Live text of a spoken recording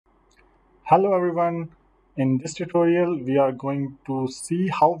Hello everyone. In this tutorial, we are going to see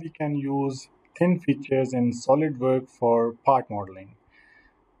how we can use thin features in SolidWorks for part modeling.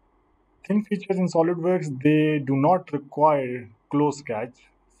 Thin features in SolidWorks, they do not require close sketch.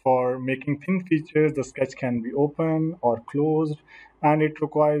 For making thin features, the sketch can be open or closed, and it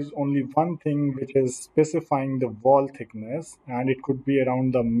requires only one thing, which is specifying the wall thickness, and it could be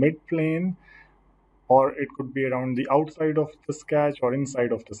around the mid plane or it could be around the outside of the sketch or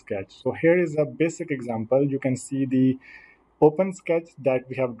inside of the sketch. So here is a basic example. You can see the open sketch that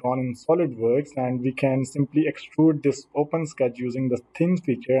we have drawn in SolidWorks, and we can simply extrude this open sketch using the thin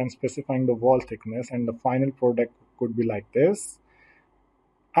feature and specifying the wall thickness, and the final product could be like this.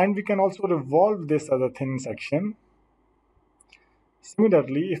 And we can also revolve this as a thin section.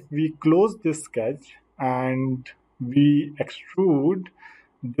 Similarly, if we close this sketch and we extrude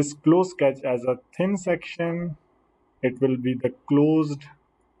this closed sketch as a thin section, it will be the closed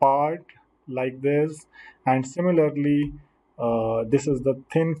part like this. And similarly, this is the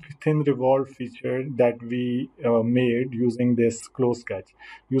thin revolve feature that we made using this closed sketch.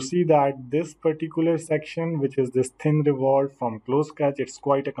 You see that this particular section, which is this thin revolve from closed sketch, it's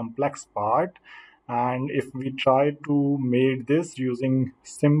quite a complex part. And if we try to make this using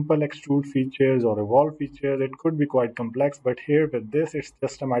simple extrude features or revolve features, it could be quite complex. But here with this, it's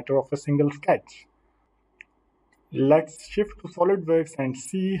just a matter of a single sketch. Let's shift to SolidWorks and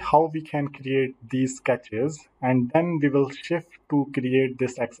see how we can create these sketches, and then we will shift to create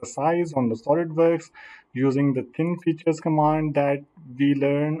this exercise on the SolidWorks using the thin features command that we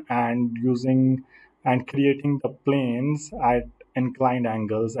learn and using and creating the planes at inclined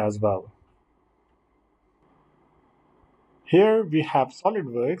angles as well. Here we have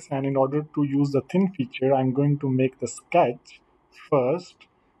SolidWorks, and in order to use the thin feature, I'm going to make the sketch first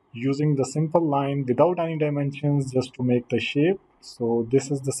using the simple line without any dimensions just to make the shape. So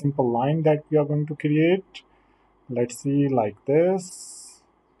this is the simple line that we are going to create. Let's see, like this.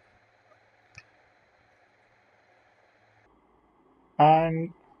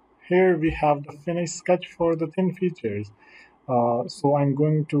 And here we have the finished sketch for the thin features. So I'm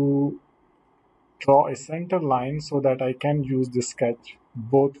going to draw a center line so that I can use this sketch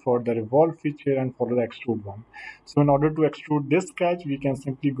both for the revolve feature and for the extrude one. So in order to extrude this sketch, we can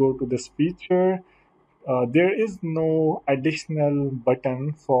simply go to this feature. There is no additional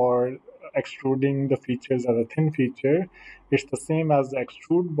button for extruding the features as a thin feature. It's the same as the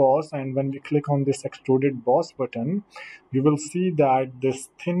extrude boss, and when we click on this extruded boss button, you will see that this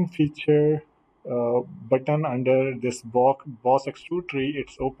thin feature button under this boss extrude tree,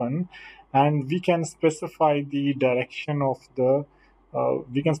 it's open, and we can specify the direction of the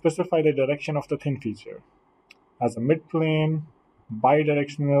thin feature as a mid plane,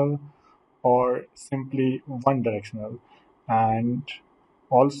 bidirectional, or simply one directional. And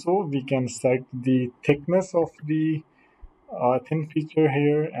also we can set the thickness of the thin feature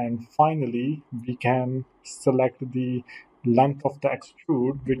here, and finally we can select the length of the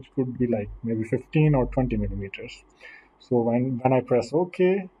extrude, which could be like maybe 15 or 20 millimeters. So when I press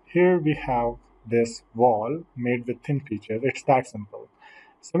OK, here we have this wall made with thin features. It's that simple.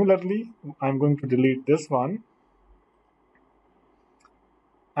 Similarly, I'm going to delete this one,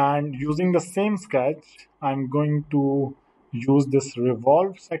 and using the same sketch, I'm going to use this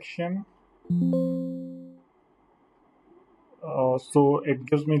revolve section. So it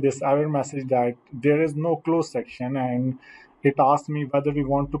gives me this error message that there is no close section, and it asks me whether we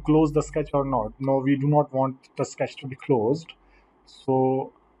want to close the sketch or not. No, we do not want the sketch to be closed.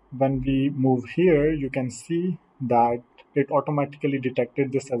 So when we move here, you can see that it automatically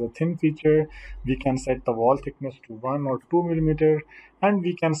detected this as a thin feature. We can set the wall thickness to 1 or 2 millimeter, and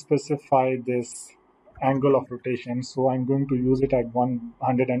we can specify this angle of rotation. So I'm going to use it at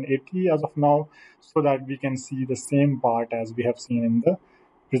 180 as of now, so that we can see the same part as we have seen in the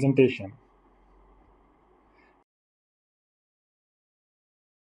presentation.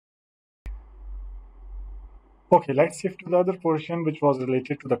 Okay, let's shift to the other portion which was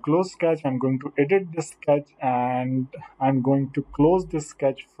related to the closed sketch. I'm going to edit this sketch, and I'm going to close this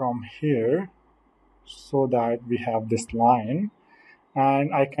sketch from here so that we have this line,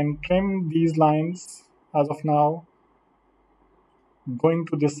 and I can trim these lines as of now, going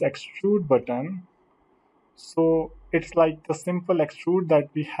to this extrude button. So it's like the simple extrude that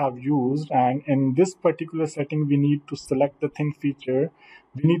we have used, and in this particular setting we need to select the thin feature.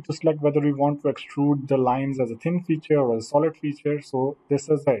 We need to select whether we want to extrude the lines as a thin feature or a solid feature. So this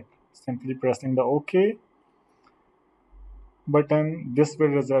is it. Simply pressing the OK button, this will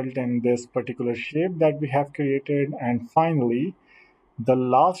result in this particular shape that we have created. And finally, the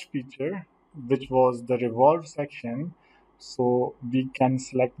last feature, which was the revolve section. So we can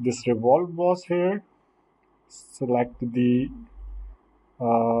select this revolve boss here, select the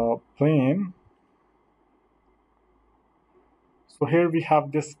plane. So here we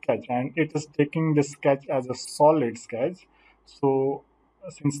have this sketch, and it is taking this sketch as a solid sketch. So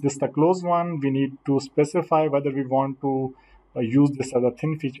since this is the closed one, we need to specify whether we want to use this as a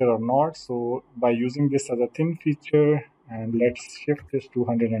thin feature or not. So by using this as a thin feature, and let's shift this to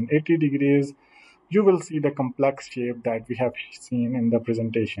 180 degrees, you will see the complex shape that we have seen in the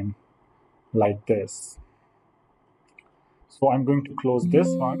presentation like this. So I'm going to close this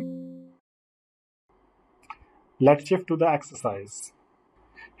one. Let's shift to the exercise.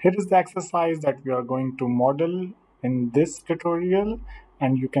 Here is the exercise that we are going to model in this tutorial,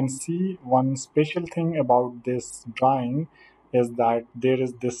 and you can see one special thing about this drawing is that there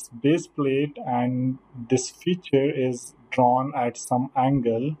is this base plate and this feature is drawn at some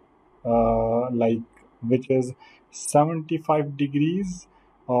angle like which is 75 degrees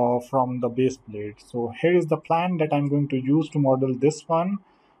from the base plate. So here is the plan that I'm going to use to model this one.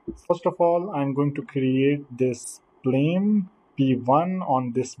 First of all, I'm going to create this plane P1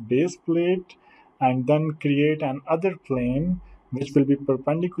 on this base plate, and then create another plane which will be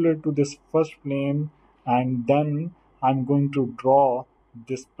perpendicular to this first plane, and then I'm going to draw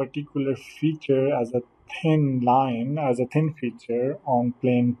this particular feature as a thin line, as a thin feature on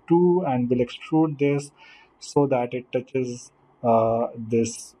plane 2, and will extrude this so that it touches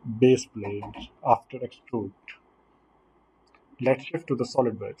this base plate after extrude. Let's shift to the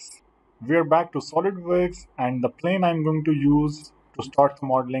SolidWorks. We're back to SolidWorks, and the plane I'm going to use to start the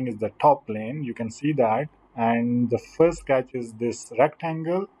modeling is the top plane. You can see that. And the first sketch is this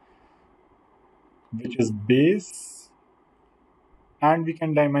rectangle, which is base, and we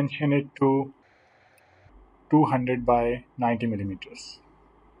can dimension it to 200 by 90 millimeters.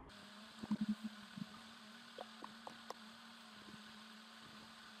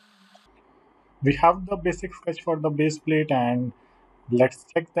 We have the basic sketch for the base plate, and let's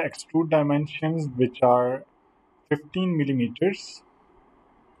check the extrude dimensions, which are 15 millimeters.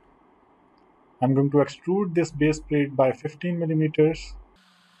 I'm going to extrude this base plate by 15 millimeters.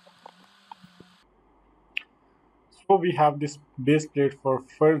 So we have this base plate for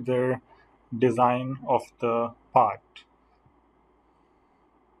further design of the part.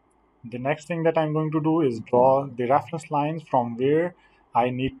 The next thing that I'm going to do is draw the reference lines from where I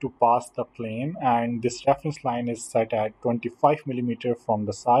need to pass the plane, and this reference line is set at 25 millimeter from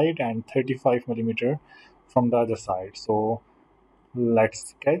the side and 35 millimeter from the other side. So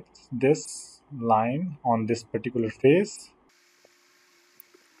let's sketch this line on this particular face.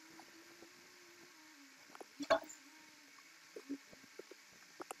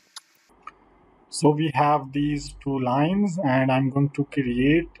 So we have these two lines, and I'm going to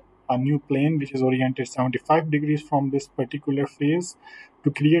create a new plane which is oriented 75 degrees from this particular face.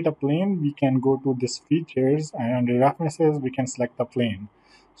 To create a plane, we can go to this features, and under references, we can select the plane.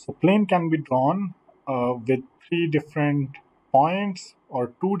 So plane can be drawn with three different points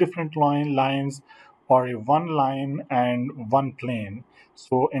or two different lines, or a one line and one plane.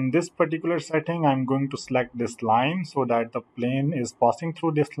 So in this particular setting, I'm going to select this line so that the plane is passing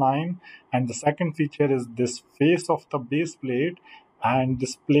through this line, and the second feature is this face of the base plate, and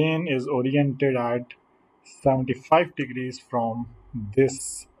this plane is oriented at 75 degrees from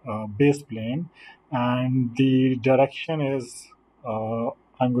this base plane, and the direction is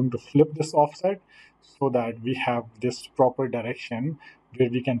I'm going to flip this offset so that we have this proper direction where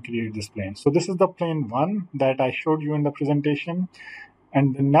we can create this plane. So this is the plane 1 that I showed you in the presentation.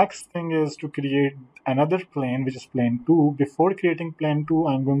 And the next thing is to create another plane, which is plane 2. Before creating plane 2,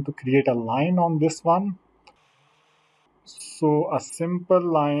 I'm going to create a line on this one. So a simple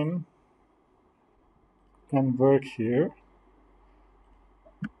line can work here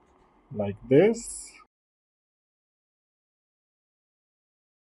like this.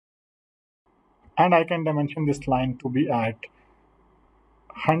 And I can dimension this line to be at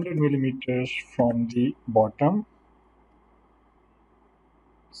 100 millimeters from the bottom.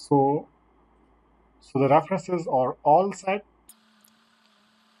 So the references are all set.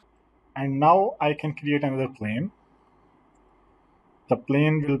 And now I can create another plane. The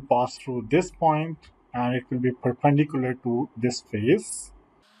plane will pass through this point, and it will be perpendicular to this face.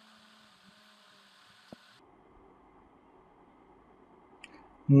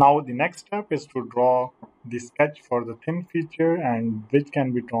 Now the next step is to draw the sketch for the thin feature, and which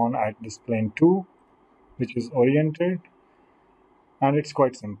can be drawn at this plane 2, which is oriented, and it's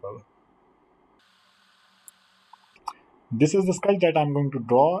quite simple. This is the sketch that I'm going to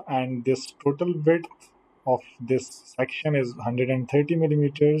draw, and this total width of this section is 130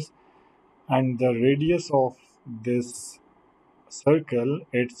 millimeters, and the radius of this circle,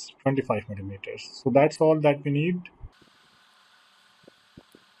 it's 25 millimeters. So that's all that we need.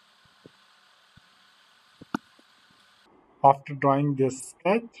 After drawing this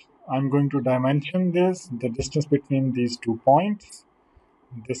sketch, I'm going to dimension this, the distance between these 2 points.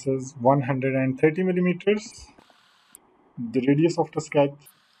 This is 130 millimeters. The radius of the sketch,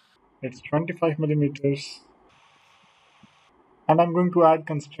 it's 25 millimeters. And I'm going to add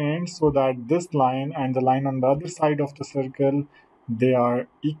constraints so that this line and the line on the other side of the circle, they are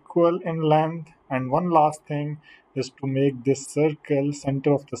equal in length. And one last thing is to make this circle,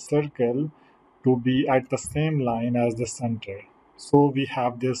 center of the circle, to be at the same line as the center. So we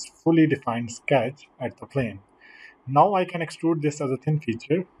have this fully defined sketch at the plane. Now I can extrude this as a thin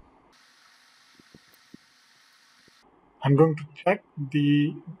feature. I'm going to check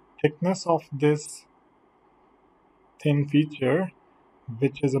the thickness of this thin feature,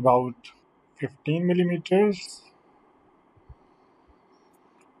 which is about 15 millimeters.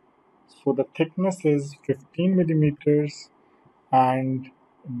 So the thickness is 15 millimeters and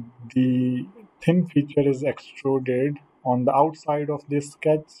the thin feature is extruded on the outside of this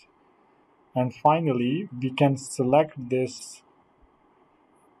sketch. And finally, we can select this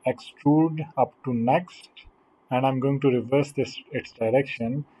extrude up to next, and I'm going to reverse its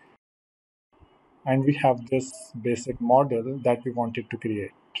direction, and we have this basic model that we wanted to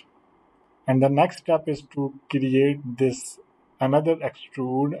create. And the next step is to create this another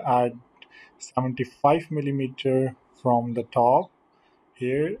extrude at 75 millimeter from the top.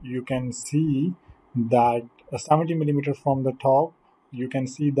 Here you can see that 70 millimeter from the top, you can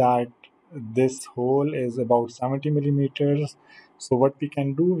see that this hole is about 70 millimeters. So what we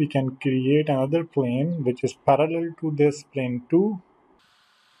can do, we can create another plane which is parallel to this plane 2,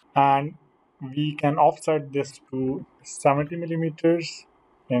 and we can offset this to 70 millimeters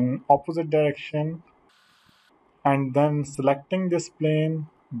in opposite direction, and then selecting this plane,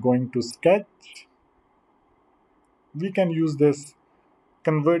 going to sketch, we can use this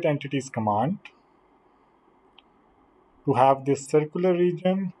convert entities command to have this circular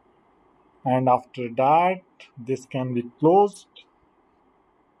region, and after that this can be closed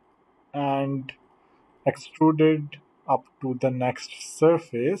and extruded up to the next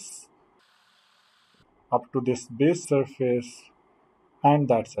surface, up to this base surface, and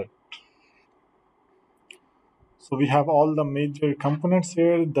that's it. So we have all the major components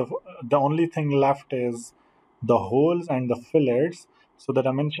here. The only thing left is the holes and the fillets. So the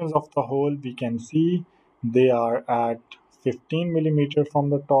dimensions of the hole, we can see they are at 15 millimeter from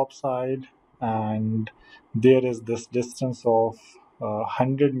the top side, and there is this distance of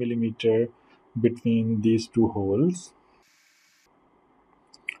 100 millimeter between these two holes.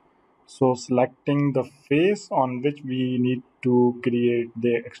 So selecting the face on which we need to create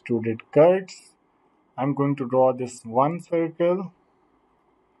the extruded cuts, I'm going to draw this one circle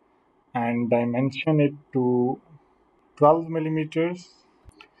and dimension it to 12 millimeters.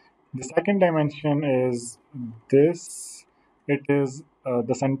 The second dimension is this. It is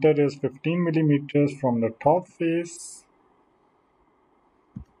the center is 15 millimeters from the top face,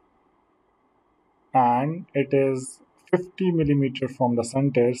 and it is 50 millimeter from the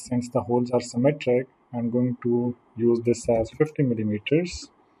center. Since the holes are symmetric, I'm going to use this as 50 millimeters.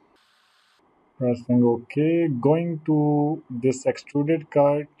 Pressing OK. Going to this extruded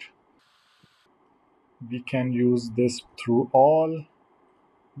cut, we can use this through all.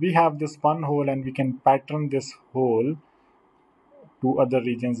 We have this one hole and we can pattern this hole to other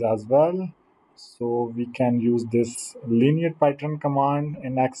regions as well. So we can use this linear pattern command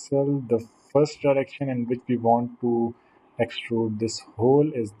in Excel. The first direction in which we want to extrude this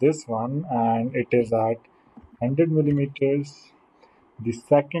hole is this one, and it is at 100 millimeters. The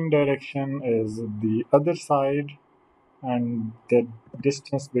second direction is the other side, and the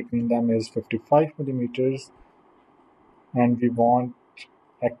distance between them is 55 millimeters, and we want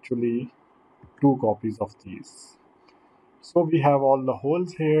actually 2 copies of these. So we have all the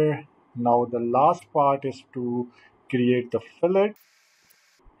holes here. Now the last part is to create the fillet.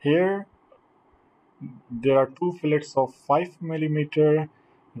 Here there are 2 fillets of 5 millimeter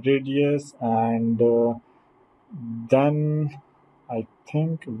radius, and then I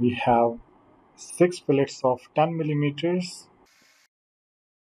think we have 6 fillets of 10 millimeters.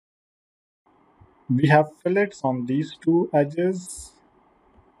 We have fillets on these two edges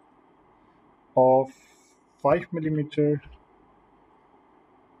of 5 millimeter,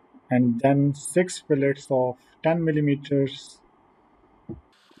 and then 6 fillets of 10 millimeters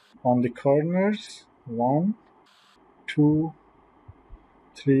on the corners. 1, 2,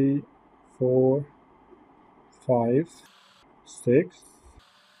 3, 4, 5, 6,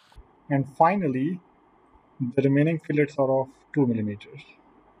 and finally the remaining fillets are of 2 millimeters.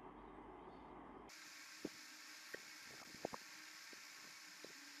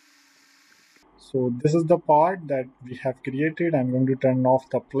 So this is the part that we have created. I'm going to turn off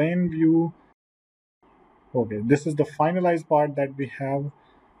the plane view. Okay, this is the finalized part that we have.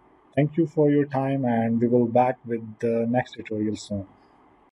 Thank you for your time, and we will back with the next tutorial soon.